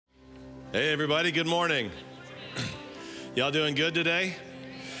Hey everybody, good morning. Y'all doing good today?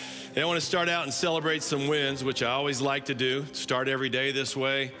 And I want to start out and celebrate some wins, which I always like to do. Start every day this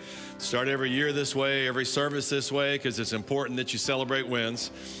way, start every year this way, every service this way, because it's important that you celebrate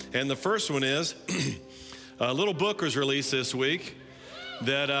wins. And the first one is, a little book was released this week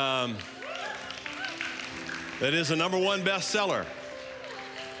that is a #1 bestseller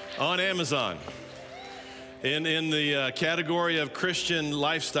on Amazon. In the category of Christian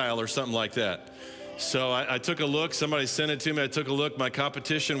lifestyle or something like that. So I took a look, somebody sent it to me, I took a look, my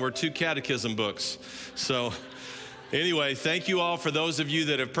competition were 2 catechism books. So anyway, thank you all for those of you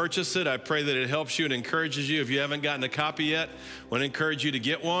that have purchased it. I pray that it helps you and encourages you. If you haven't gotten a copy yet, I want to encourage you to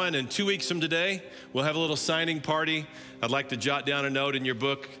get one. And 2 weeks from today, we'll have a little signing party. I'd like to jot down a note in your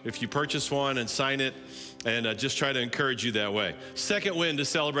book if you purchase one and sign it, and just try to encourage you that way. Second win to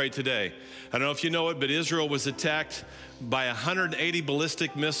celebrate today. I don't know if you know it, but Israel was attacked by 180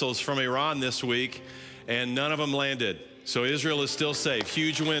 ballistic missiles from Iran this week, and none of them landed. So Israel is still safe.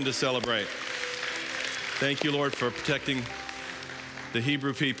 Huge win to celebrate. Thank you, Lord, for protecting the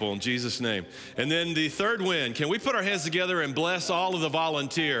Hebrew people in Jesus' name. And then the third win, can we put our hands together and bless all of the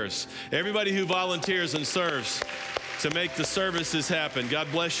volunteers? Everybody who volunteers and serves to make the services happen. God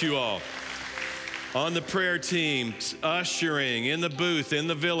bless you all. On the prayer team, ushering, in the booth, in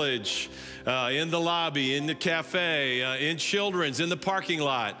the village, in the lobby, in the cafe, in children's, in the parking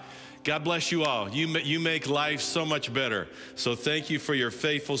lot. God bless you all. You make life so much better. So thank you for your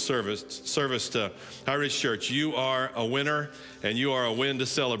faithful service to HighRidge Church. You are a winner, and you are a win to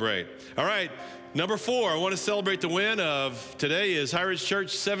celebrate. All right, number 4, I want to celebrate the win of today is HighRidge Church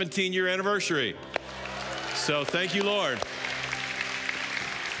 17-year anniversary. So thank you, Lord.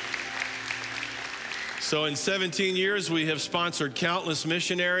 So in 17 years, we have sponsored countless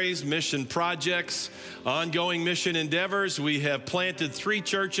missionaries, mission projects, ongoing mission endeavors. We have planted 3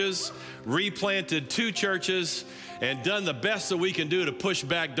 churches, replanted 2 churches, and done the best that we can do to push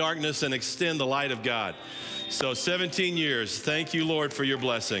back darkness and extend the light of God. So 17 years. Thank you, Lord, for your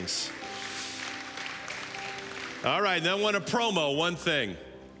blessings. All right, now I want to promo one thing.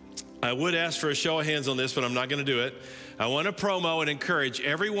 I would ask for a show of hands on this, but I'm not going to do it. I want to promo and encourage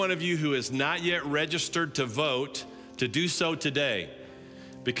every one of you who is not yet registered to vote to do so today,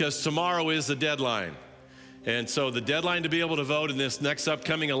 because tomorrow is the deadline. And so the deadline to be able to vote in this next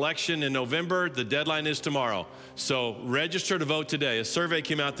upcoming election in November, the deadline is tomorrow. So register to vote today. A survey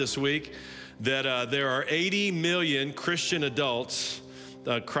came out this week that there are 80 million Christian adults,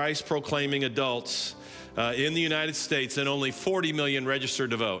 Christ-proclaiming adults in the United States, and only 40 million registered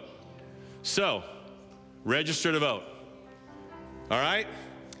to vote. So register to vote. All right?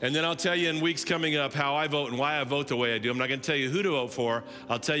 And then I'll tell you in weeks coming up how I vote and why I vote the way I do. I'm not going to tell you who to vote for.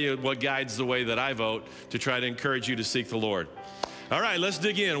 I'll tell you what guides the way that I vote to try to encourage you to seek the Lord. All right, let's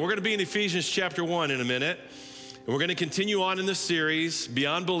dig in. We're going to be in Ephesians chapter 1 in a minute. And we're going to continue on in this series,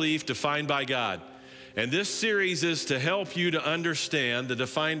 Beyond Belief, Defined by God. And this series is to help you to understand the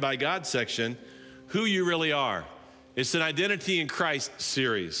Defined by God section, who you really are. It's an Identity in Christ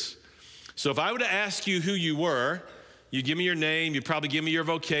series. So if I were to ask you who you were, you give me your name, you probably give me your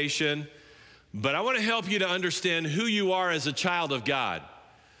vocation, but I want to help you to understand who you are as a child of God.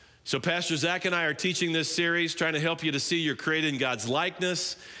 So Pastor Zach and I are teaching this series, trying to help you to see you're created in God's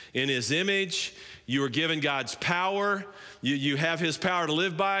likeness, in His image. You are given God's power. You have His power to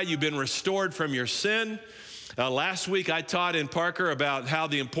live by. You've been restored from your sin. Last week I taught in Parker about how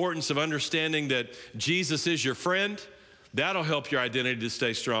the importance of understanding that Jesus is your friend. That'll help your identity to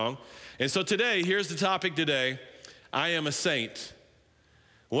stay strong. And so today, here's the topic today. I am a saint.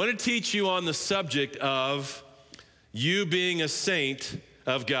 I want to teach you on the subject of you being a saint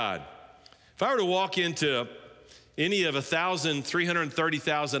of God. If I were to walk into any of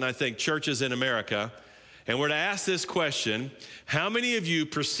 330,000, I think, churches in America, and were to ask this question, how many of you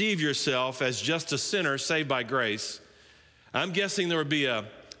perceive yourself as just a sinner saved by grace? I'm guessing there would be a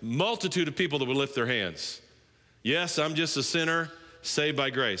multitude of people that would lift their hands. Yes, I'm just a sinner saved by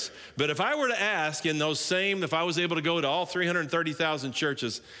grace. But if I were to ask if I was able to go to all 330,000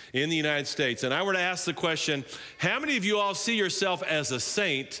 churches in the United States, and I were to ask the question, how many of you all see yourself as a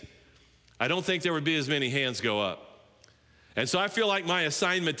saint? I don't think there would be as many hands go up. And so I feel like my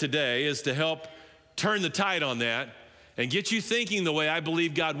assignment today is to help turn the tide on that and get you thinking the way I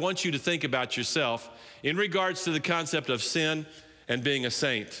believe God wants you to think about yourself in regards to the concept of sin and being a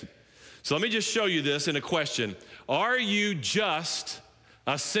saint. So let me just show you this in a question. Are you just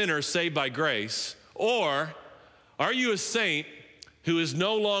a sinner saved by grace, or are you a saint who is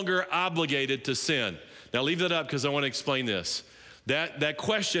no longer obligated to sin? Now leave that up because I want to explain this. That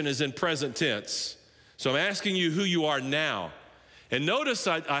question is in present tense. So I'm asking you who you are now. And notice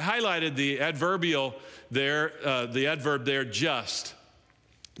I highlighted the adverbial there, the adverb there, just.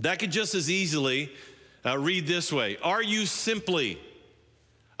 That could just as easily read this way. Are you simply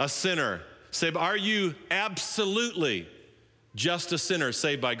a sinner? Say, are you absolutely just a sinner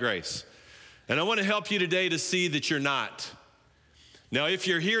saved by grace? And I want to help you today to see that you're not. Now, if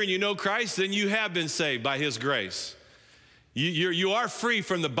you're here and you know Christ, then you have been saved by his grace. You are free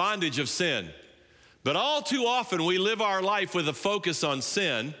from the bondage of sin. But all too often we live our life with a focus on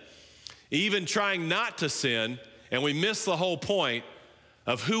sin, even trying not to sin, and we miss the whole point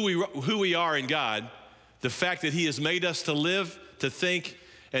of who we are in God, the fact that he has made us to live, to think,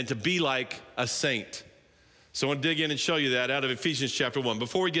 and to be like a saint. So I want to dig in and show you that out of Ephesians chapter 1.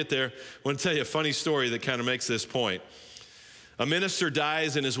 Before we get there, I want to tell you a funny story that kind of makes this point. A minister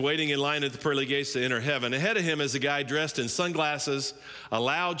dies and is waiting in line at the pearly gates to enter heaven. Ahead of him is a guy dressed in sunglasses, a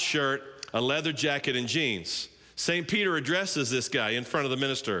loud shirt, a leather jacket, and jeans. St. Peter addresses this guy in front of the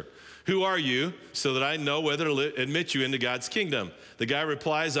minister. Who are you, so that I know whether to admit you into God's kingdom? The guy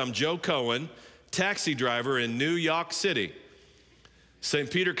replies, I'm Joe Cohen, taxi driver in New York City. St.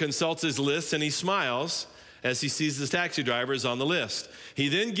 Peter consults his list and he smiles as he sees the taxi driver is on the list. He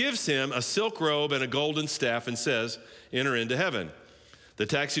then gives him a silk robe and a golden staff and says, enter into heaven. The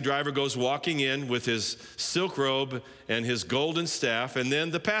taxi driver goes walking in with his silk robe and his golden staff, and then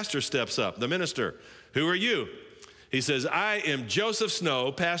the pastor steps up, the minister. Who are you? He says, I am Joseph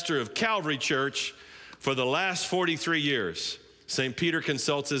Snow, pastor of Calvary Church for the last 43 years. St. Peter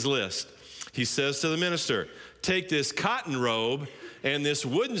consults his list. He says to the minister, take this cotton robe and this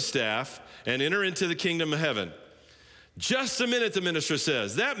wooden staff and enter into the kingdom of heaven. Just a minute, the minister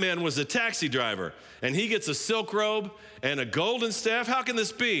says. That man was a taxi driver, and he gets a silk robe and a golden staff. How can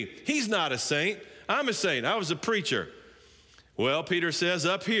this be? He's not a saint. I'm a saint. I was a preacher. Well, Peter says,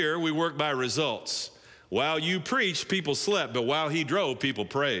 up here we work by results. While you preached, people slept, but while he drove, people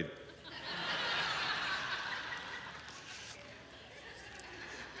prayed.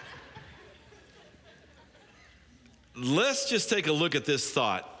 Let's just take a look at this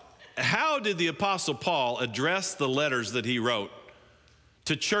thought. How did the Apostle Paul address the letters that he wrote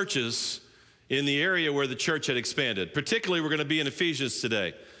to churches in the area where the church had expanded? Particularly, we're going to be in Ephesians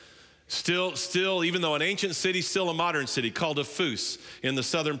today. Still, even though an ancient city, still a modern city called Efus in the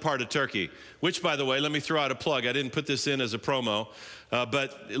southern part of Turkey, which, by the way, let me throw out a plug. I didn't put this in as a promo,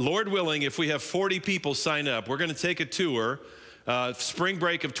 but Lord willing, if we have 40 people sign up, we're going to take a tour, spring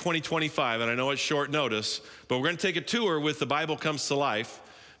break of 2025, and I know it's short notice, but we're going to take a tour with The Bible Comes to Life.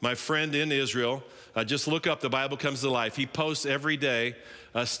 My friend in Israel, just look up The Bible Comes to Life. He posts every day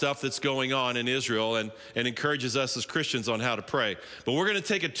stuff that's going on in Israel and encourages us as Christians on how to pray. But we're going to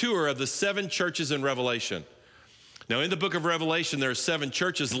take a tour of the 7 churches in Revelation. Now, in the book of Revelation, there are 7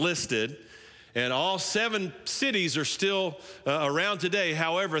 churches listed, and all 7 cities are still around today.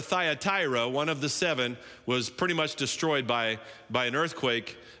 However, Thyatira, one of the 7, was pretty much destroyed by an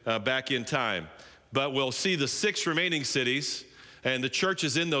earthquake back in time. But we'll see the 6 remaining cities and the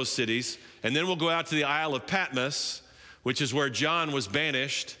churches in those cities. And then we'll go out to the Isle of Patmos, which is where John was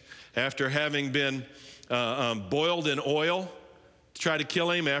banished after having been boiled in oil to try to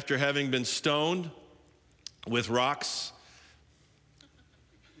kill him, after having been stoned with rocks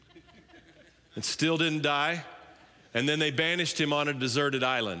and still didn't die. And then they banished him on a deserted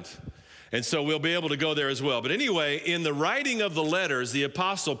island. And so we'll be able to go there as well. But anyway, in the writing of the letters, the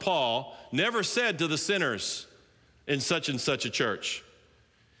Apostle Paul never said to the sinners in such and such a church.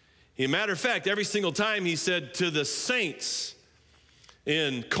 As a matter of fact, every single time he said to the saints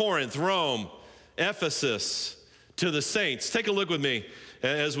in Corinth, Rome, Ephesus, to the saints. Take a look with me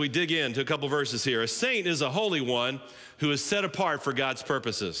as we dig into a couple verses here. A saint is a holy one who is set apart for God's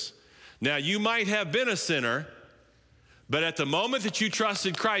purposes. Now, you might have been a sinner, but at the moment that you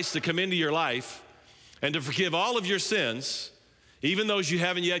trusted Christ to come into your life and to forgive all of your sins, even those you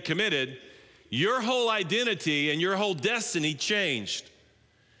haven't yet committed, your whole identity and your whole destiny changed.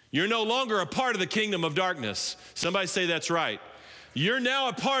 You're no longer a part of the kingdom of darkness. Somebody say that's right. You're now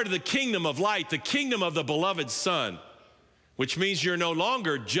a part of the kingdom of light, the kingdom of the beloved Son, which means you're no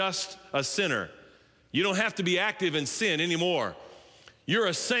longer just a sinner. You don't have to be active in sin anymore. You're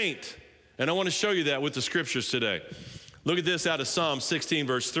a saint, and I want to show you that with the scriptures today. Look at this out of Psalm 16,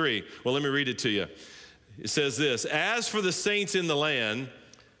 verse 3. Well, let me read it to you. It says this, as for the saints in the land,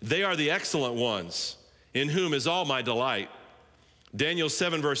 they are the excellent ones, in whom is all my delight. Daniel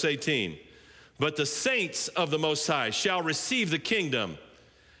 7, verse 18. But the saints of the Most High shall receive the kingdom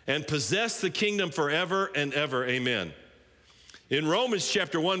and possess the kingdom forever and ever. Amen. In Romans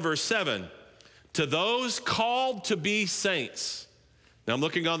chapter 1, verse 7, to those called to be saints. Now I'm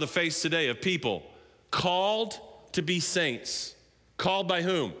looking on the face today of people called to be saints. Called by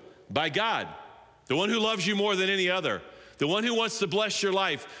whom? By God, the one who loves you more than any other, the one who wants to bless your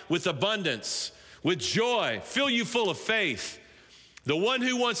life with abundance, with joy, fill you full of faith. The one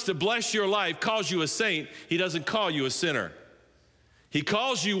who wants to bless your life calls you a saint. He doesn't call you a sinner. He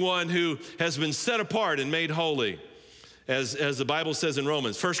calls you one who has been set apart and made holy, as the Bible says in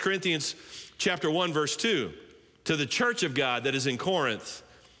Romans. 1 Corinthians chapter 1, verse 2, to the church of God that is in Corinth,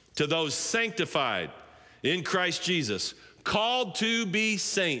 to those sanctified in Christ Jesus, called to be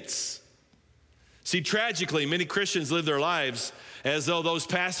saints. See, tragically, many Christians live their lives as though those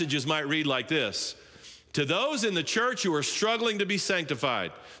passages might read like this. To those in the church who are struggling to be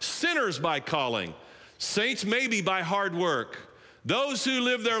sanctified, sinners by calling, saints maybe by hard work, those who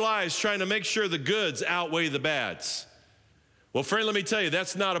live their lives trying to make sure the goods outweigh the bads. Well, friend, let me tell you,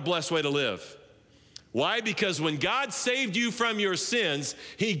 that's not a blessed way to live. Why? Because when God saved you from your sins,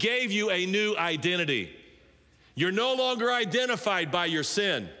 He gave you a new identity. You're no longer identified by your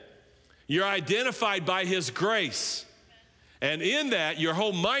sin. You're identified by His grace. And in that, your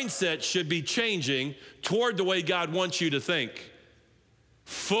whole mindset should be changing toward the way God wants you to think.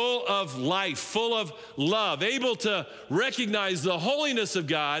 Full of life, full of love, able to recognize the holiness of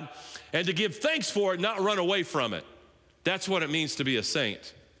God and to give thanks for it, not run away from it. That's what it means to be a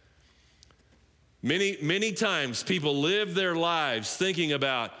saint. Many times people live their lives thinking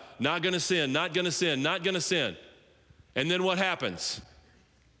about not going to sin, not going to sin, not going to sin. And then what happens?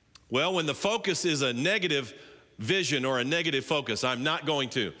 Well, when the focus is a negative vision or a negative focus, I'm not going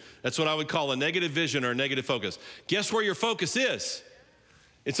to. That's what I would call a negative vision or a negative focus. Guess where your focus is?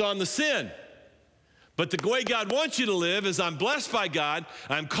 It's on the sin. But the way God wants you to live is I'm blessed by God,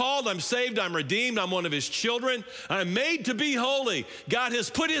 I'm called, I'm saved, I'm redeemed, I'm one of His children, I'm made to be holy. God has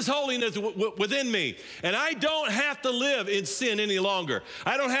put His holiness within me, and I don't have to live in sin any longer.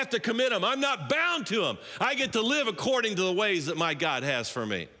 I don't have to commit them. I'm not bound to them. I get to live according to the ways that my God has for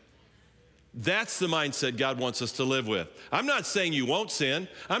me. That's the mindset God wants us to live with. I'm not saying you won't sin.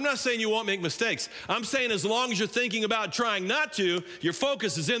 I'm not saying you won't make mistakes. I'm saying as long as you're thinking about trying not to, your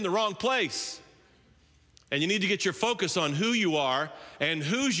focus is in the wrong place. And you need to get your focus on who you are and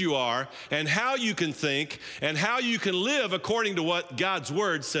whose you are and how you can think and how you can live according to what God's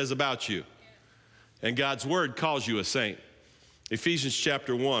Word says about you. And God's Word calls you a saint. Ephesians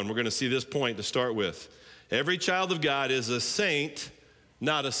chapter 1, we're going to see this point to start with. Every child of God is a saint,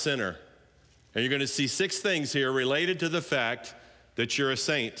 not a sinner. And you're going to see 6 things here related to the fact that you're a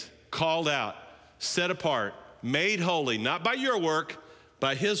saint, called out, set apart, made holy, not by your work,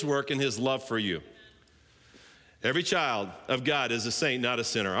 by His work and His love for you. Every child of God is a saint, not a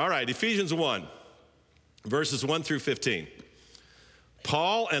sinner. All right, Ephesians 1, verses 1 through 15.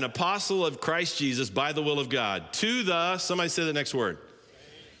 Paul, an apostle of Christ Jesus by the will of God, to the, somebody say the next word,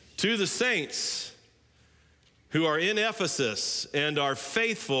 to the saints who are in Ephesus and are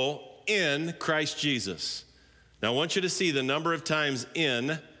faithful in Christ Jesus. Now I want you to see the number of times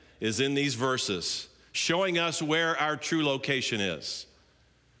in is in these verses, showing us where our true location is.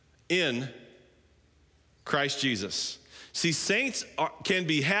 In Christ Jesus. See, saints can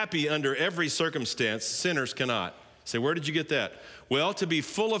be happy under every circumstance. Sinners cannot. Say, where did you get that? Well, to be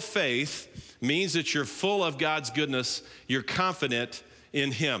full of faith means that you're full of God's goodness. You're confident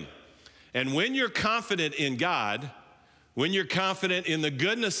in Him. And when you're confident in God, when you're confident in the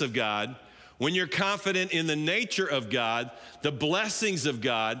goodness of God, when you're confident in the nature of God, the blessings of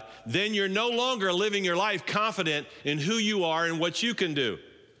God, then you're no longer living your life confident in who you are and what you can do.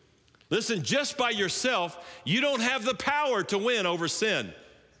 Listen, just by yourself, you don't have the power to win over sin.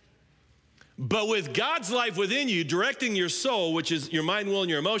 But with God's life within you, directing your soul, which is your mind, will, and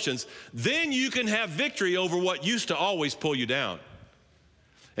your emotions, then you can have victory over what used to always pull you down.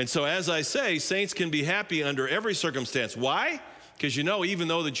 And so, as I say, saints can be happy under every circumstance. Why? Because you know, even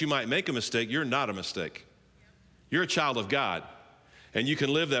though that you might make a mistake, you're not a mistake. You're a child of God, and you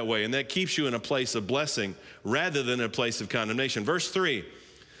can live that way, and that keeps you in a place of blessing rather than a place of condemnation. Verse 3.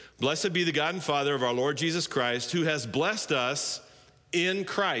 Blessed be the God and Father of our Lord Jesus Christ, who has blessed us in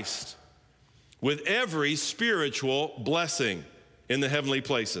Christ with every spiritual blessing in the heavenly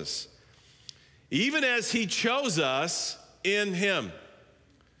places, even as He chose us in Him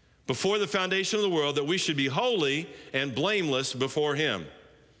before the foundation of the world, that we should be holy and blameless before Him.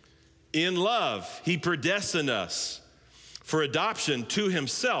 In love, He predestined us for adoption to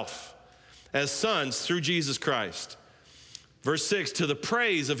Himself as sons through Jesus Christ. Verse 6, to the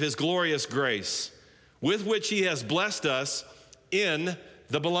praise of His glorious grace, with which He has blessed us in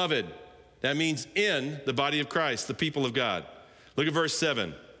the beloved. That means in the body of Christ, the people of God. Look at verse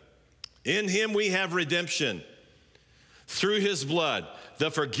 7. In Him we have redemption through his blood, the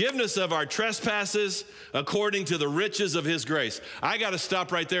forgiveness of our trespasses according to the riches of his grace. I got to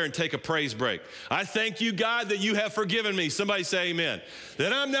stop right there and take a praise break. I thank you, God, that you have forgiven me. Somebody say amen.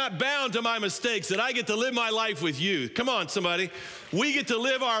 That I'm not bound to my mistakes, that I get to live my life with you. Come on, somebody. We get to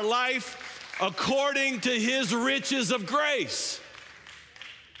live our life according to his riches of grace.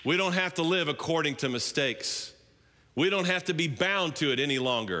 We don't have to live according to mistakes. We don't have to be bound to it any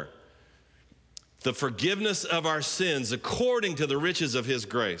longer. The forgiveness of our sins according to the riches of his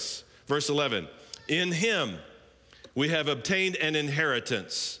grace. Verse 11, in him we have obtained an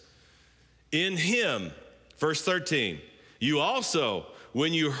inheritance. In him, verse 13, you also,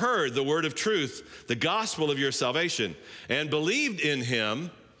 when you heard the word of truth, the gospel of your salvation, and believed in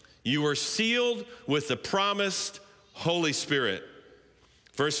him, you were sealed with the promised Holy Spirit.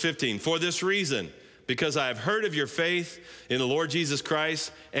 Verse 15, for this reason, because I have heard of your faith in the Lord Jesus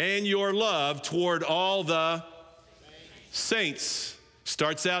Christ and your love toward all the saints.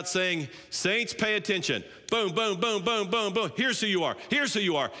 Starts out saying, saints, pay attention. Boom, boom, boom, boom, boom, boom. Here's who you are. Here's who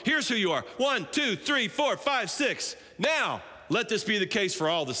you are. Here's who you are. 1, 2, 3, 4, 5, 6. Now, let this be the case for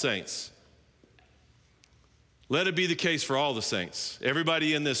all the saints. Let it be the case for all the saints.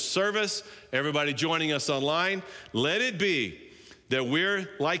 Everybody in this service, everybody joining us online, let it be that we're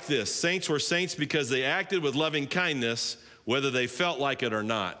like this. Saints were saints because they acted with loving kindness, whether they felt like it or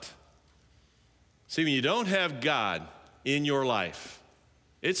not. See, when you don't have God in your life,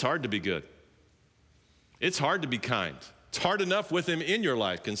 it's hard to be good. It's hard to be kind. It's hard enough with him in your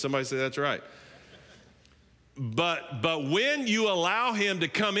life. Can somebody say that's right? But when you allow him to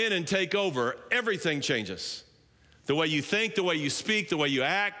come in and take over, everything changes. The way you think, the way you speak, the way you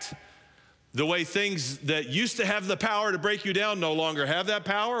act. The way things that used to have the power to break you down no longer have that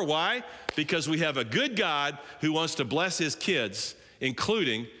power. Why? Because we have a good God who wants to bless his kids,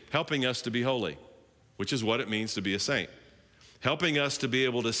 including helping us to be holy, which is what it means to be a saint. Helping us to be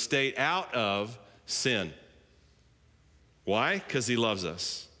able to stay out of sin. Why? Because he loves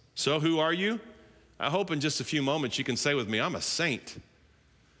us. So who are you? I hope in just a few moments you can say with me, I'm a saint.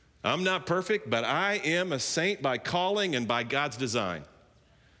 I'm not perfect, but I am a saint by calling and by God's design.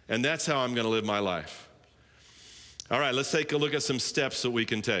 And that's how I'm going to live my life. All right, let's take a look at some steps that we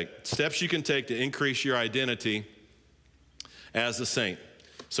can take. Steps you can take to increase your identity as a saint.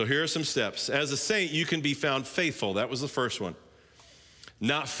 So here are some steps. As a saint, you can be found faithful. That was the first one.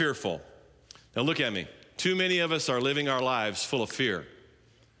 Not fearful. Now look at me. Too many of us are living our lives full of fear.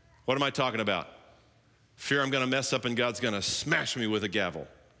 What am I talking about? Fear I'm going to mess up and God's going to smash me with a gavel.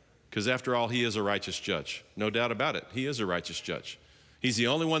 Because after all, he is a righteous judge. No doubt about it. He is a righteous judge. He's the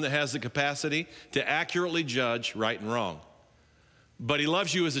only one that has the capacity to accurately judge right and wrong. But he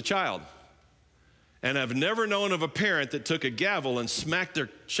loves you as a child. And I've never known of a parent that took a gavel and smacked their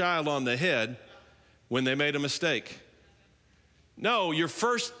child on the head when they made a mistake. No, your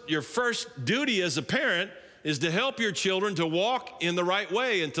first duty as a parent is to help your children to walk in the right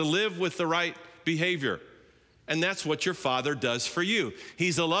way and to live with the right behavior. And that's what your father does for you.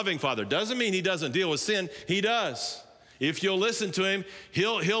 He's a loving father. Doesn't mean he doesn't deal with sin. He does. If you'll listen to him,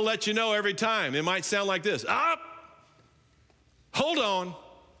 he'll let you know every time. It might sound like this. Up. Hold on.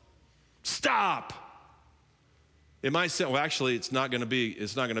 Stop. It might sound, well, actually, it's not going to be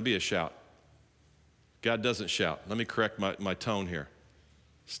a shout. God doesn't shout. Let me correct my tone here.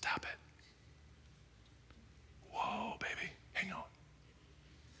 Stop it. Whoa, baby. Hang on.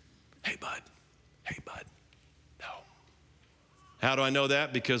 Hey, bud. Hey, bud. No. How do I know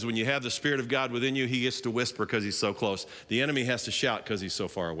that? Because when you have the Spirit of God within you, he gets to whisper because he's so close. The enemy has to shout because he's so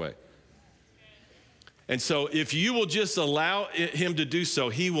far away. And so if you will just allow him to do so,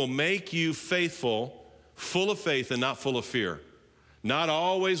 he will make you faithful, full of faith and not full of fear. Not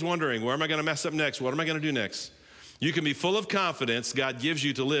always wondering, where am I going to mess up next? What am I going to do next? You can be full of confidence God gives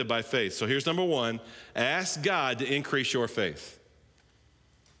you to live by faith. So here's number one, ask God to increase your faith.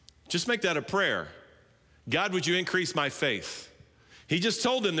 Just make that a prayer. God, would you increase my faith? He just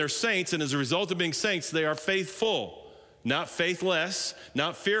told them they're saints, and as a result of being saints, they are faithful. Not faithless,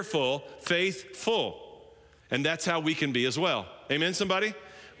 not fearful, faithful. And that's how we can be as well. Amen, somebody?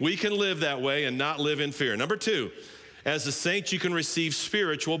 We can live that way and not live in fear. Number two, as a saint, you can receive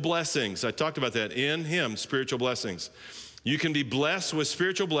spiritual blessings. I talked about that. In him, spiritual blessings. You can be blessed with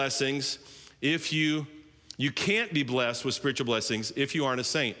spiritual blessings if you can't be blessed with spiritual blessings if you aren't a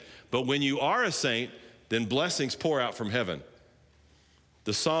saint. But when you are a saint, then blessings pour out from heaven.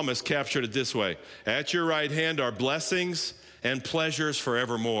 The psalmist captured it this way. At your right hand are blessings and pleasures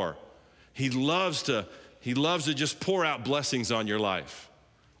forevermore. He loves to just pour out blessings on your life.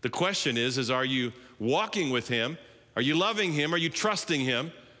 The question is are you walking with him? Are you loving him? Are you trusting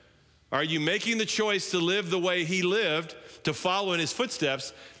him? Are you making the choice to live the way he lived, to follow in his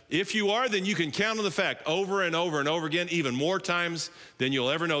footsteps? If you are, then you can count on the fact over and over and over again, even more times than you'll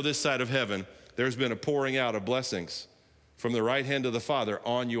ever know this side of heaven, there's been a pouring out of blessings from the right hand of the Father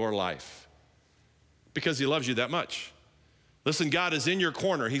on your life because he loves you that much. Listen, God is in your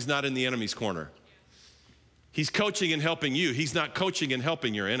corner. He's not in the enemy's corner. He's coaching and helping you. He's not coaching and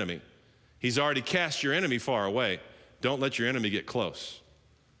helping your enemy. He's already cast your enemy far away. Don't let your enemy get close.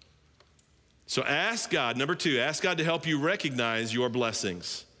 So ask God, number 2, ask God to help you recognize your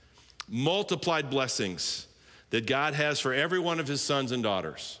blessings, multiplied blessings that God has for every one of his sons and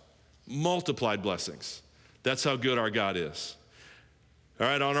daughters. Multiplied blessings. That's how good our God is. All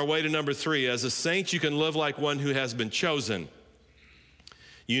right, on our way to number 3, as a saint, you can live like one who has been chosen.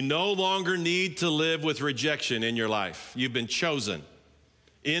 You no longer need to live with rejection in your life. You've been chosen.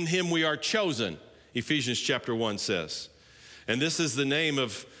 In him we are chosen, Ephesians chapter 1 says. And this is the name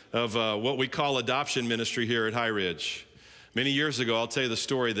of what we call adoption ministry here at HighRidge. Many years ago, I'll tell you the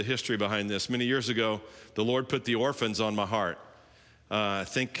story, the history behind this. Many years ago, the Lord put the orphans on my heart. I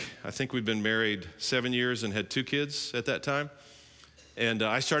think we'd been married 7 years and had 2 kids at that time. And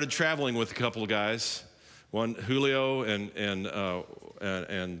I started traveling with a couple of guys, one Julio and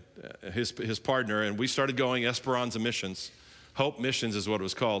his partner, and we started going Esperanza Missions. Hope Missions is what it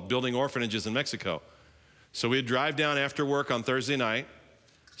was called, building orphanages in Mexico. So we'd drive down after work on Thursday night.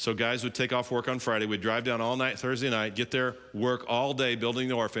 So guys would take off work on Friday. We'd drive down all night Thursday night, get there, work all day building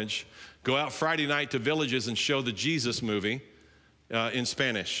the orphanage, go out Friday night to villages and show the Jesus movie in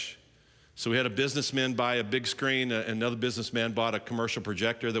Spanish. So we had a businessman buy a big screen. Another businessman bought a commercial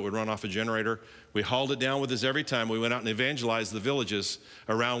projector that would run off a generator. We hauled it down with us every time. We went out and evangelized the villages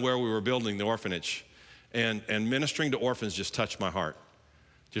around where we were building the orphanage. And ministering to orphans just touched my heart.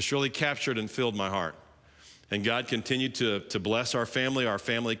 Just really captured and filled my heart. And God continued to bless our family. Our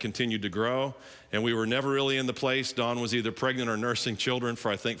family continued to grow. And we were never really in the place. Dawn was either pregnant or nursing children for,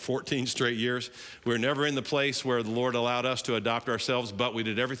 I think, 14 straight years. We were never in the place where the Lord allowed us to adopt ourselves, but we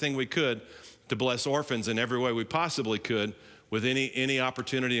did everything we could to bless orphans in every way we possibly could with any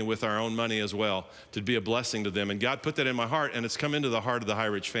opportunity and with our own money as well to be a blessing to them. And God put that in my heart, and it's come into the heart of the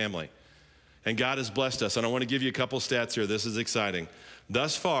HighRidge family. And God has blessed us. And I want to give you a couple stats here. This is exciting.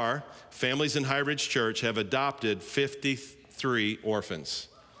 Thus far, families in HighRidge Church have adopted 53 orphans.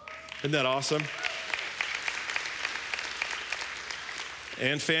 Isn't that awesome?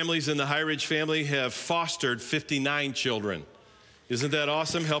 And families in the HighRidge family have fostered 59 children. Isn't that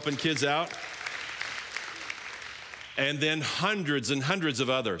awesome, helping kids out? And then hundreds and hundreds of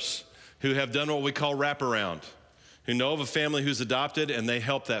others who have done what we call wraparound, who know of a family who's adopted and they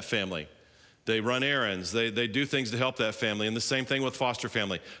help that family. They run errands, they do things to help that family, and the same thing with foster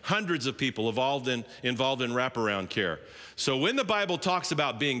family. Hundreds of people involved in wraparound care. So when the Bible talks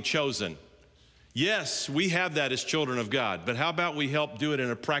about being chosen, yes, we have that as children of God, but how about we help do it in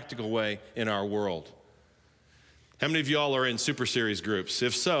a practical way in our world? How many of y'all are in Super Series groups?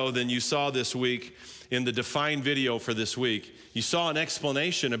 If so, then you saw this week in the Define video for this week, you saw an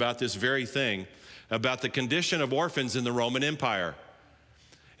explanation about this very thing, about the condition of orphans in the Roman Empire.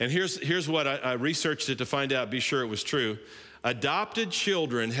 And here's what I researched it to find out, be sure it was true. Adopted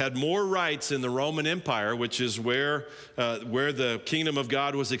children had more rights in the Roman Empire, which is where the kingdom of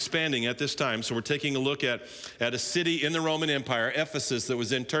God was expanding at this time. So we're taking a look at a city in the Roman Empire, Ephesus, that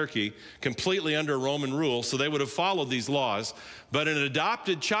was in Turkey, completely under Roman rule. So they would have followed these laws. But an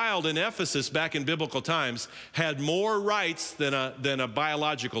adopted child in Ephesus back in biblical times had more rights than a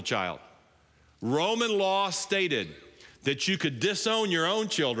biological child. Roman law stated that you could disown your own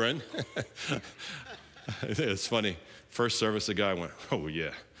children. It's funny. First service, a guy went, oh yeah.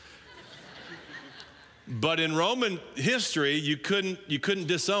 But in Roman history, you couldn't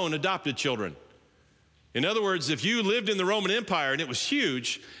disown adopted children. In other words, if you lived in the Roman Empire and it was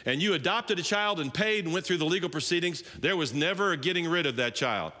huge, and you adopted a child and paid and went through the legal proceedings, there was never a getting rid of that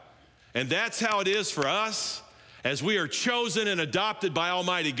child. And that's how it is for us as we are chosen and adopted by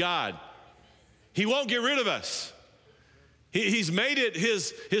Almighty God. He won't get rid of us. He's made it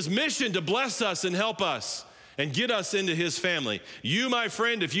his mission to bless us and help us and get us into his family. You, my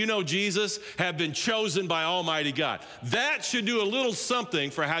friend, if you know Jesus, have been chosen by Almighty God. That should do a little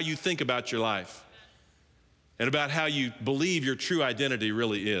something for how you think about your life and about how you believe your true identity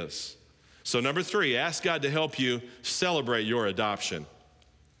really is. So number 3, ask God to help you celebrate your adoption.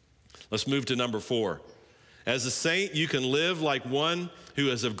 Let's move to number 4. As a saint, you can live like one who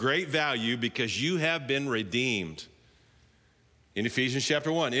is of great value because you have been redeemed. In Ephesians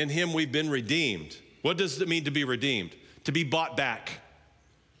chapter 1, in him we've been redeemed. What does it mean to be redeemed? To be bought back.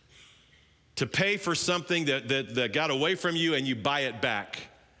 To pay for something that got away from you and you buy it back.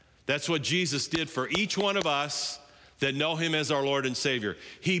 That's what Jesus did for each one of us that know him as our Lord and Savior.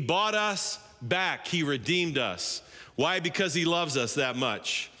 He bought us back. He redeemed us. Why? Because he loves us that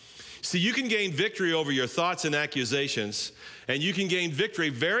much. See, you can gain victory over your thoughts and accusations, and you can gain victory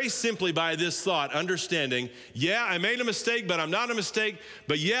very simply by this thought, understanding, yeah, I made a mistake, but I'm not a mistake,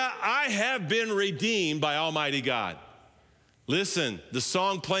 but yeah, I have been redeemed by Almighty God. Listen, the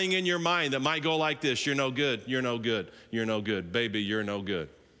song playing in your mind that might go like this: you're no good, you're no good, you're no good, baby, you're no good.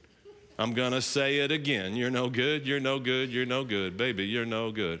 I'm gonna say it again: you're no good, you're no good, you're no good, baby, you're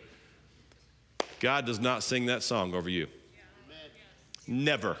no good. God does not sing that song over you.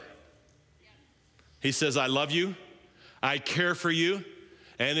 Never. He says, I love you, I care for you,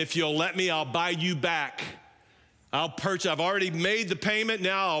 and if you'll let me, I'll buy you back. I've already made the payment,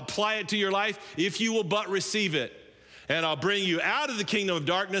 now I'll apply it to your life if you will but receive it. And I'll bring you out of the kingdom of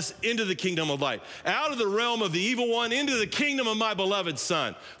darkness into the kingdom of light, out of the realm of the evil one into the kingdom of my beloved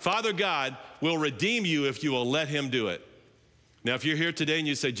Son. Father God will redeem you if you will let him do it. Now, if you're here today and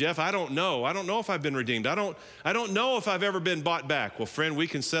you say, Jeff, I don't know if I've been redeemed. I don't know if I've ever been bought back. Well, friend, we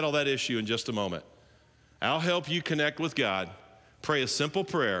can settle that issue in just a moment. I'll help you connect with God, pray a simple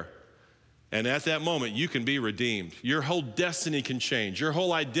prayer, and at that moment, you can be redeemed. Your whole destiny can change. Your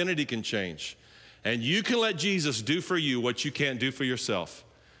whole identity can change. And you can let Jesus do for you what you can't do for yourself.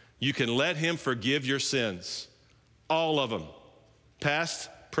 You can let him forgive your sins, all of them, past,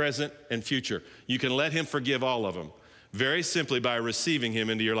 present, and future. You can let him forgive all of them, very simply by receiving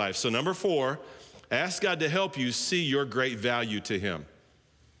him into your life. So number 4, ask God to help you see your great value to him.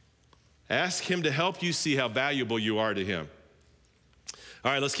 Ask him to help you see how valuable you are to him.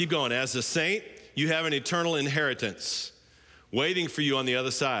 All right, let's keep going. As a saint, you have an eternal inheritance waiting for you on the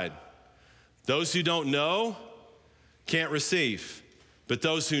other side. Those who don't know can't receive, but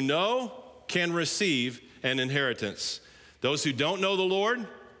those who know can receive an inheritance. Those who don't know the Lord,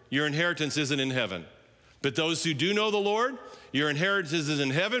 your inheritance isn't in heaven. But those who do know the Lord, your inheritance is in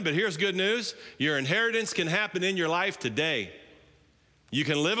heaven. But here's good news: your inheritance can happen in your life today. You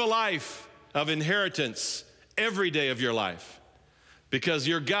can live a life of inheritance every day of your life because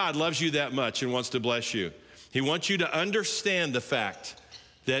your God loves you that much and wants to bless you. He wants you to understand the fact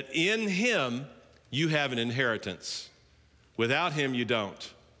that in him you have an inheritance. Without him, you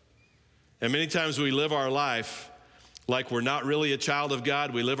don't. And many times we live our life like we're not really a child of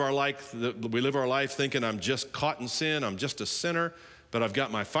God. We live our life thinking, I'm just caught in sin, I'm just a sinner, but I've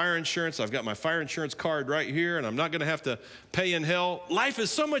got my fire insurance, I've got my fire insurance card right here, and I'm not gonna have to pay in hell. Life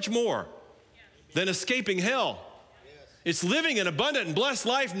is so much more than escaping hell. It's living an abundant and blessed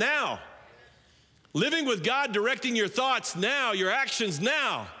life now. Living with God directing your thoughts now, your actions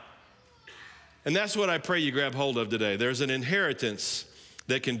now. And that's what I pray you grab hold of today. There's an inheritance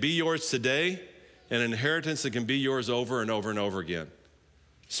that can be yours today, and an inheritance that can be yours over and over and over again.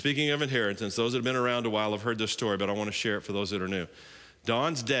 Speaking of inheritance, those that have been around a while have heard this story, but I want to share it for those that are new.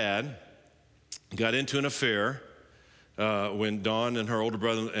 Dawn's dad got into an affair when Dawn and her older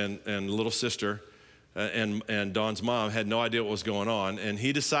brother and little sister and Dawn's mom had no idea what was going on, and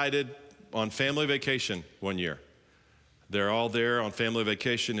he decided on family vacation one year. They're all there on family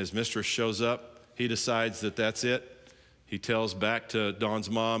vacation. His mistress shows up. He decides that that's it. He tells back to Dawn's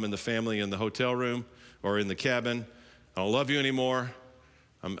mom and the family in the hotel room or in the cabin, I don't love you anymore.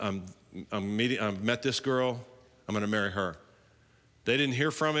 I've met this girl. I'm going to marry her. They didn't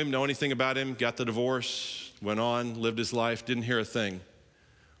hear from him, know anything about him, got the divorce, went on, lived his life, didn't hear a thing.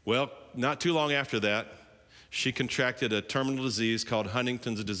 Well, not too long after that, she contracted a terminal disease called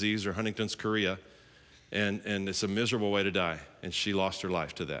Huntington's disease or Huntington's chorea, and it's a miserable way to die, and she lost her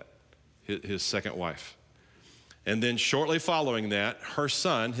life to that, his second wife. And then shortly following that, her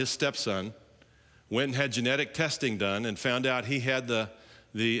son, his stepson, went and had genetic testing done and found out he had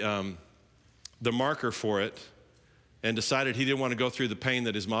the marker for it and decided he didn't want to go through the pain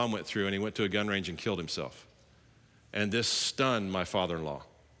that his mom went through, and he went to a gun range and killed himself. And this stunned my father-in-law.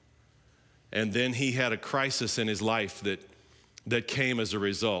 And then he had a crisis in his life that came as a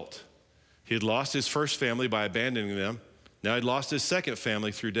result. He had lost his first family by abandoning them. Now he'd lost his second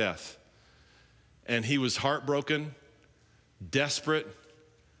family through death. And he was heartbroken, desperate,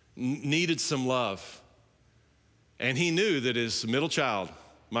 needed some love. And he knew that his middle child,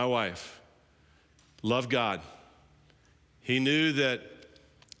 my wife, loved God. He knew that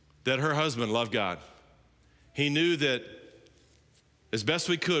her husband loved God. He knew that as best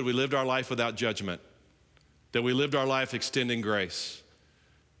we could, we lived our life without judgment, that we lived our life extending grace.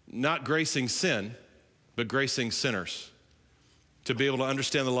 Not gracing sin, but gracing sinners to be able to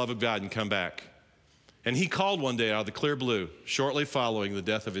understand the love of God and come back. And he called one day out of the clear blue, shortly following the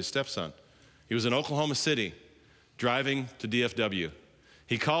death of his stepson. He was in Oklahoma City, driving to DFW.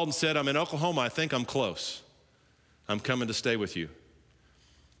 He called and said, I'm in Oklahoma. I think I'm close. I'm coming to stay with you.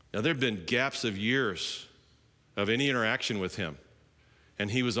 Now, there have been gaps of years of any interaction with him,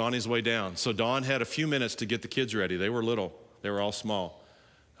 and he was on his way down. So Dawn had a few minutes to get the kids ready. They were little. They were all small,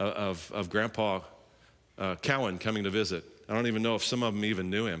 of Grandpa Cowan coming to visit. I don't even know if some of them even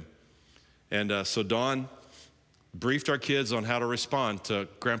knew him. And so Dawn briefed our kids on how to respond to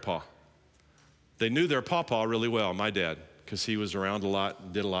Grandpa. They knew their pawpaw really well, my dad, because he was around a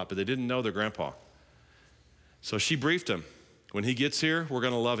lot, did a lot, but they didn't know their grandpa. So she briefed him. When he gets here, we're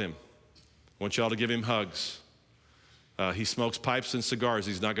going to love him. I want y'all to give him hugs. He smokes pipes and cigars.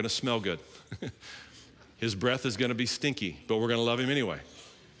 He's not going to smell good. His breath is going to be stinky, but we're going to love him anyway.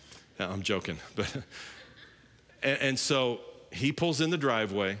 No, I'm joking. But and so he pulls in the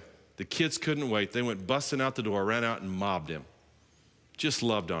driveway. The kids couldn't wait. They went busting out the door, ran out and mobbed him. Just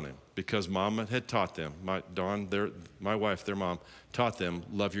loved on him because Mama had taught them. My wife, their mom, taught them,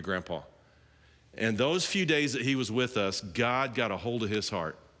 love your grandpa. And those few days that he was with us, God got a hold of his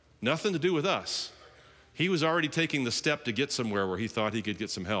heart. Nothing to do with us. He was already taking the step to get somewhere where he thought he could get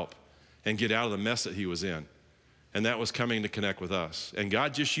some help and get out of the mess that he was in. And that was coming to connect with us. And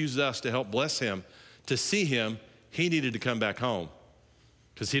God just used us to help bless him, to see him. He needed to come back home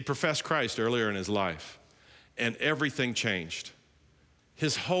because he'd professed Christ earlier in his life. And everything changed.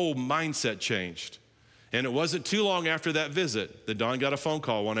 His whole mindset changed. And it wasn't too long after that visit that Dawn got a phone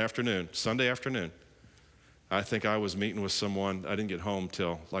call one afternoon, Sunday afternoon. I think I was meeting with someone. I didn't get home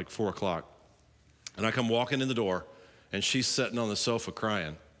till like 4 o'clock. And I come walking in the door, and she's sitting on the sofa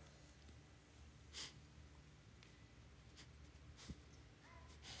crying.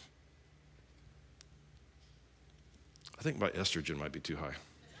 I think my estrogen might be too high.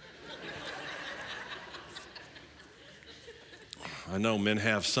 I know men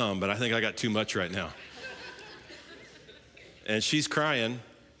have some, but I think I got too much right now. And she's crying,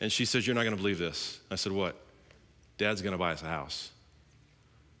 and she says, you're not going to believe this. I said, what? Dad's going to buy us a house.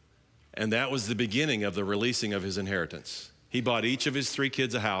 And that was the beginning of the releasing of his inheritance. He bought each of his 3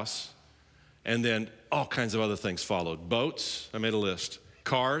 kids a house, and then all kinds of other things followed. Boats, I made a list.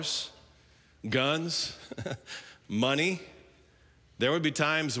 Cars, guns, money. There would be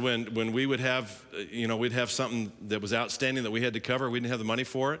times when we would have, we'd have something that was outstanding that we had to cover. We didn't have the money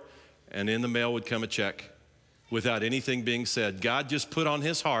for it, and in the mail would come a check without anything being said. God just put on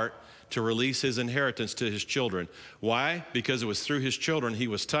his heart to release his inheritance to his children. Why? Because it was through his children he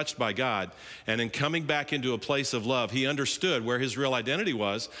was touched by God. And in coming back into a place of love, he understood where his real identity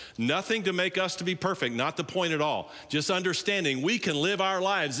was. Nothing to make us to be perfect, not the point at all. Just understanding we can live our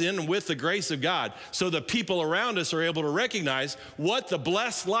lives in and with the grace of God so the people around us are able to recognize what the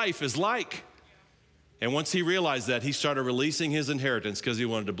blessed life is like. And once he realized that, he started releasing his inheritance because he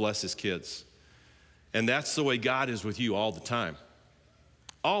wanted to bless his kids. And that's the way God is with you all the time.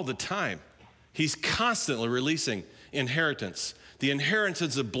 All the time. He's constantly releasing inheritance. The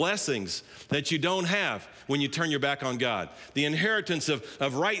inheritance of blessings that you don't have when you turn your back on God. The inheritance of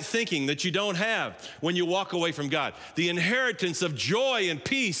right thinking that you don't have when you walk away from God. The inheritance of joy and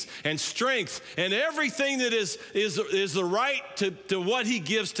peace and strength and everything that is the right to what he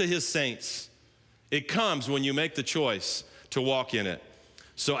gives to his saints. It comes when you make the choice to walk in it.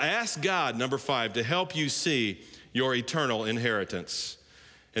 So ask God, number 5, to help you see your eternal inheritance.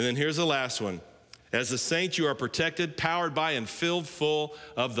 And then here's the last one. As a saint, you are protected, powered by, and filled full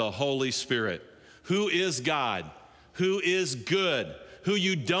of the Holy Spirit. Who is God? Who is good? Who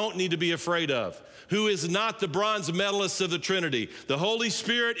you don't need to be afraid of? Who is not the bronze medalist of the Trinity? The Holy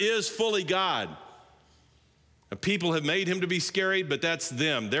Spirit is fully God. People have made him to be scary, but that's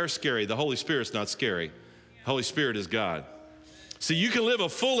them. They're scary. The Holy Spirit's not scary. The Holy Spirit is God. So you can live a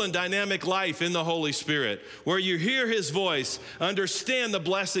full and dynamic life in the Holy Spirit where you hear his voice, understand the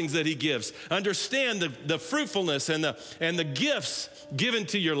blessings that he gives, understand the fruitfulness and the gifts given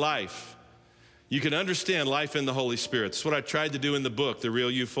to your life. You can understand life in the Holy Spirit. That's what I tried to do in the book, The Real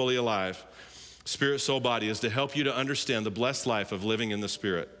You Fully Alive, Spirit, Soul, Body, is to help you to understand the blessed life of living in the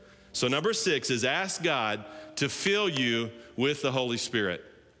Spirit. So number 6 is ask God to fill you with the Holy Spirit.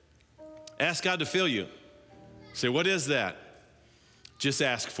 Ask God to fill you. Say, what is that? Just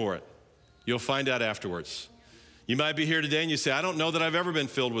ask for it. You'll find out afterwards. You might be here today and you say, I don't know that I've ever been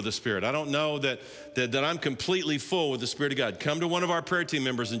filled with the Spirit. I don't know that I'm completely full with the Spirit of God. Come to one of our prayer team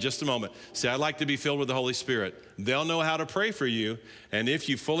members in just a moment. Say, I'd like to be filled with the Holy Spirit. They'll know how to pray for you. And if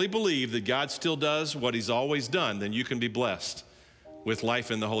you fully believe that God still does what he's always done, then you can be blessed with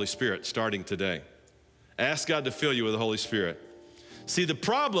life in the Holy Spirit starting today. Ask God to fill you with the Holy Spirit. See, the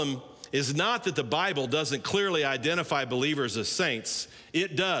problem is not that the Bible doesn't clearly identify believers as saints.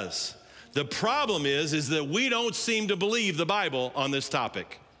 It does. The problem is that we don't seem to believe the Bible on this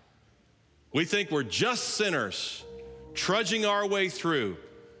topic. We think we're just sinners, trudging our way through,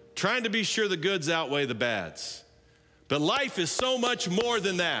 trying to be sure the goods outweigh the bads. But life is so much more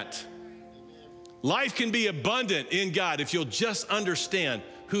than that. Life can be abundant in God if you'll just understand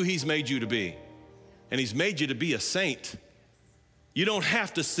who He's made you to be. And He's made you to be a saint. You don't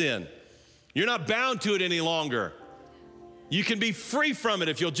have to sin. You're not bound to it any longer. You can be free from it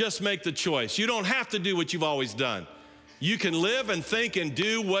if you'll just make the choice. You don't have to do what you've always done. You can live and think and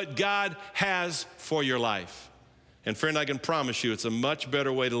do what God has for your life. And friend, I can promise you it's a much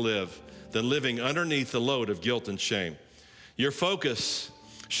better way to live than living underneath the load of guilt and shame. Your focus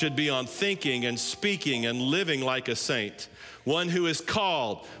should be on thinking and speaking and living like a saint, one who is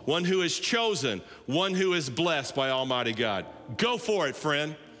called, one who is chosen, one who is blessed by Almighty God. Go for it,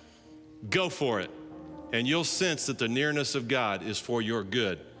 friend. Go for it. And you'll sense that the nearness of God is for your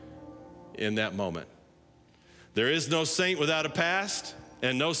good in that moment. There is no saint without a past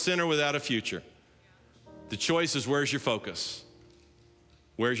and no sinner without a future. The choice is, where's your focus?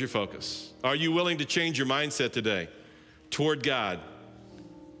 Where's your focus? Are you willing to change your mindset today toward God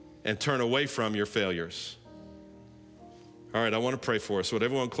and turn away from your failures? All right, I want to pray for us. Would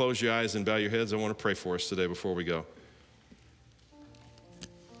everyone close your eyes and bow your heads? I want to pray for us today before we go.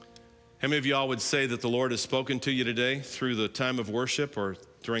 How many of y'all would say that the Lord has spoken to you today through the time of worship or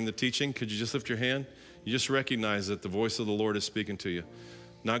during the teaching? Could you just lift your hand? You just recognize that the voice of the Lord is speaking to you.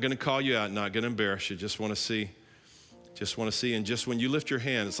 Not going to call you out, not going to embarrass you. Just want to see. And just when you lift your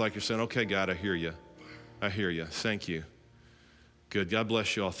hand, it's like you're saying, okay, God, I hear you. I hear you. Thank you. Good. God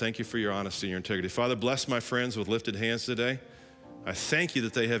bless you all. Thank you for your honesty and your integrity. Father, bless my friends with lifted hands today. I thank you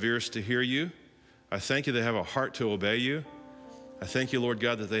that they have ears to hear you. I thank you they have a heart to obey you. I thank you, Lord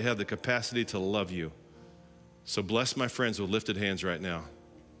God, that they have the capacity to love you. So bless my friends with lifted hands right now.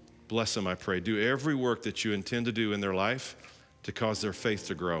 Bless them, I pray. Do every work that you intend to do in their life to cause their faith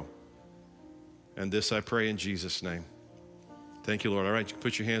to grow. And this I pray in Jesus' name. Thank you, Lord. All right, you can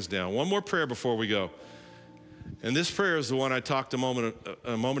put your hands down. One more prayer before we go. And this prayer is the one I talked a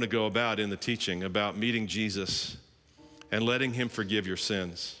moment ago about in the teaching, about meeting Jesus and letting Him forgive your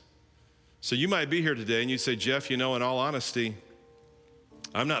sins. So you might be here today and you'd say, Jeff, you know, in all honesty,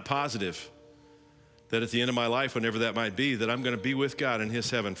 I'm not positive that at the end of my life, whenever that might be, that I'm going to be with God in His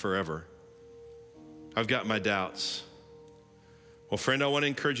heaven forever. I've got my doubts. Well, friend, I want to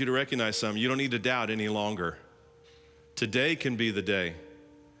encourage you to recognize something. You don't need to doubt any longer. Today can be the day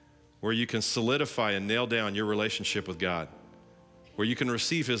where you can solidify and nail down your relationship with God, where you can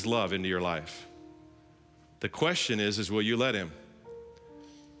receive His love into your life. The question is will you let Him?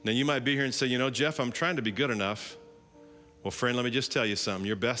 Now, you might be here and say, you know, Jeff, I'm trying to be good enough. Well, friend, let me just tell you something.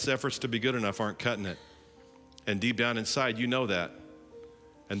 Your best efforts to be good enough aren't cutting it. And deep down inside, you know that.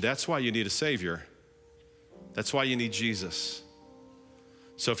 And that's why you need a Savior. That's why you need Jesus.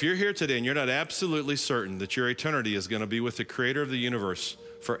 So if you're here today and you're not absolutely certain that your eternity is going to be with the Creator of the universe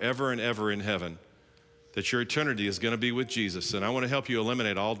forever and ever in heaven, that your eternity is going to be with Jesus, and I want to help you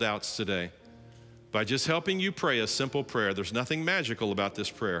eliminate all doubts today by just helping you pray a simple prayer. There's nothing magical about this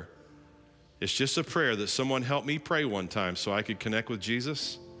prayer. It's just a prayer that someone helped me pray one time so I could connect with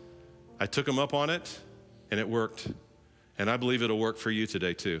Jesus. I took him up on it, and it worked. And I believe it'll work for you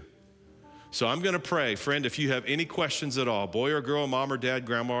today too. So I'm going to pray. Friend, if you have any questions at all, boy or girl, mom or dad,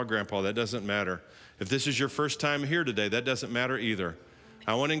 grandma or grandpa, that doesn't matter. If this is your first time here today, that doesn't matter either.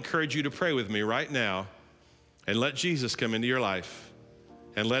 I want to encourage you to pray with me right now and let Jesus come into your life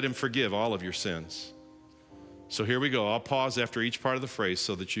and let Him forgive all of your sins. So here we go. I'll pause after each part of the phrase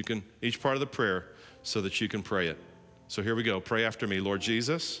so that you can, each part of the prayer, so that you can pray it. So here we go. Pray after me. Lord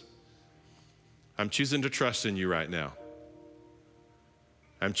Jesus, I'm choosing to trust in you right now.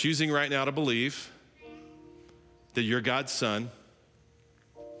 I'm choosing right now to believe that you're God's Son,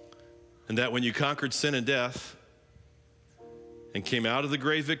 and that when you conquered sin and death and came out of the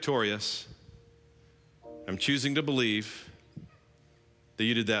grave victorious, I'm choosing to believe that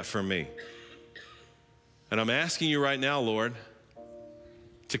you did that for me. And I'm asking you right now, Lord,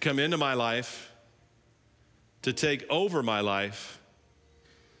 to come into my life, to take over my life,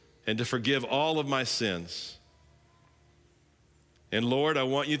 and to forgive all of my sins. And Lord, I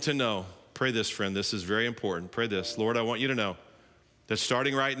want you to know, pray this, friend, this is very important. Pray this. Lord, I want you to know that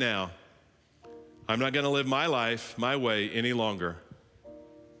starting right now, I'm not going to live my life my way any longer.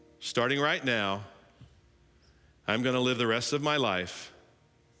 Starting right now, I'm going to live the rest of my life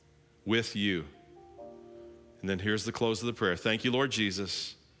with you. And then here's the close of the prayer. Thank you, Lord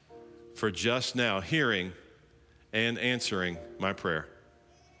Jesus, for just now hearing and answering my prayer.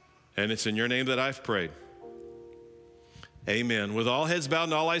 And it's in your name that I've prayed. Amen. With all heads bowed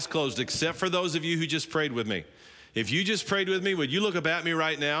and all eyes closed, except for those of you who just prayed with me. If you just prayed with me, would you look up at me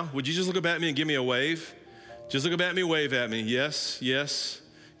right now? Would you just look up at me and give me a wave? Just look up at me, wave at me. Yes, yes,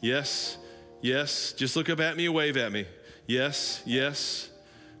 yes, yes. Just look up at me and wave at me. Yes, yes.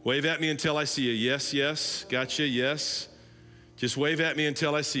 Wave at me until I see you. Yes, yes. Gotcha, yes. Just wave at me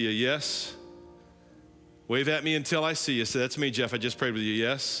until I see you. Yes. Wave at me until I see you. So that's me, Jeff. I just prayed with you.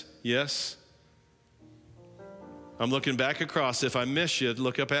 Yes, yes. I'm looking back across. If I miss you,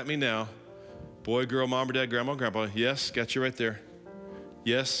 look up at me now. Boy, girl, mom or dad, grandma, grandpa. Yes, got you right there.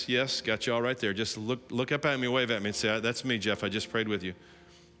 Yes, yes, got you all right there. Just look up at me, wave at me and say, that's me, Jeff. I just prayed with you.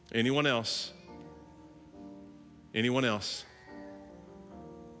 Anyone else? Anyone else?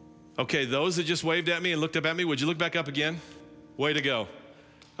 Okay, those that just waved at me and looked up at me, would you look back up again? Way to go.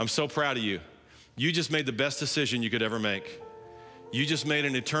 I'm so proud of you. You just made the best decision you could ever make. You just made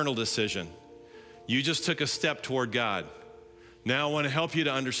an eternal decision. You just took a step toward God. Now I want to help you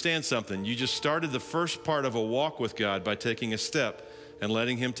to understand something. You just started the first part of a walk with God by taking a step and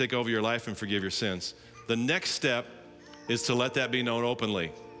letting him take over your life and forgive your sins. The next step is to let that be known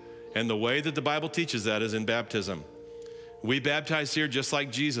openly. And the way that the Bible teaches that is in baptism. We baptize here just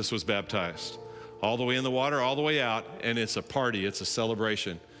like Jesus was baptized. All the way in the water, all the way out, and it's a party, it's a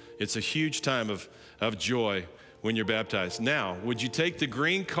celebration. It's a huge time of joy when you're baptized. Now, would you take the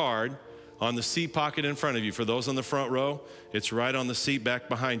green card on the seat pocket in front of you? For those on the front row, it's right on the seat back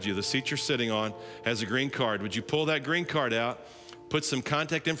behind you. The seat you're sitting on has a green card. Would you pull that green card out, put some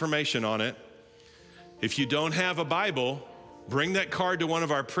contact information on it? If you don't have a Bible, bring that card to one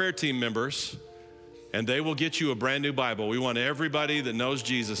of our prayer team members, and they will get you a brand new Bible. We want everybody that knows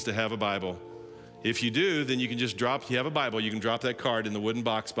Jesus to have a Bible. If you do, then you can just if you have a Bible, you can drop that card in the wooden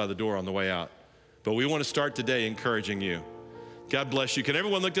box by the door on the way out. But we want to start today encouraging you. God bless you. Can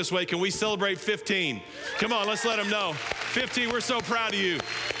everyone look this way? Can we celebrate 15? Come on, let's let them know. 15, we're so proud of you.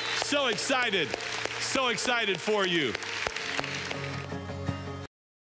 So excited for you.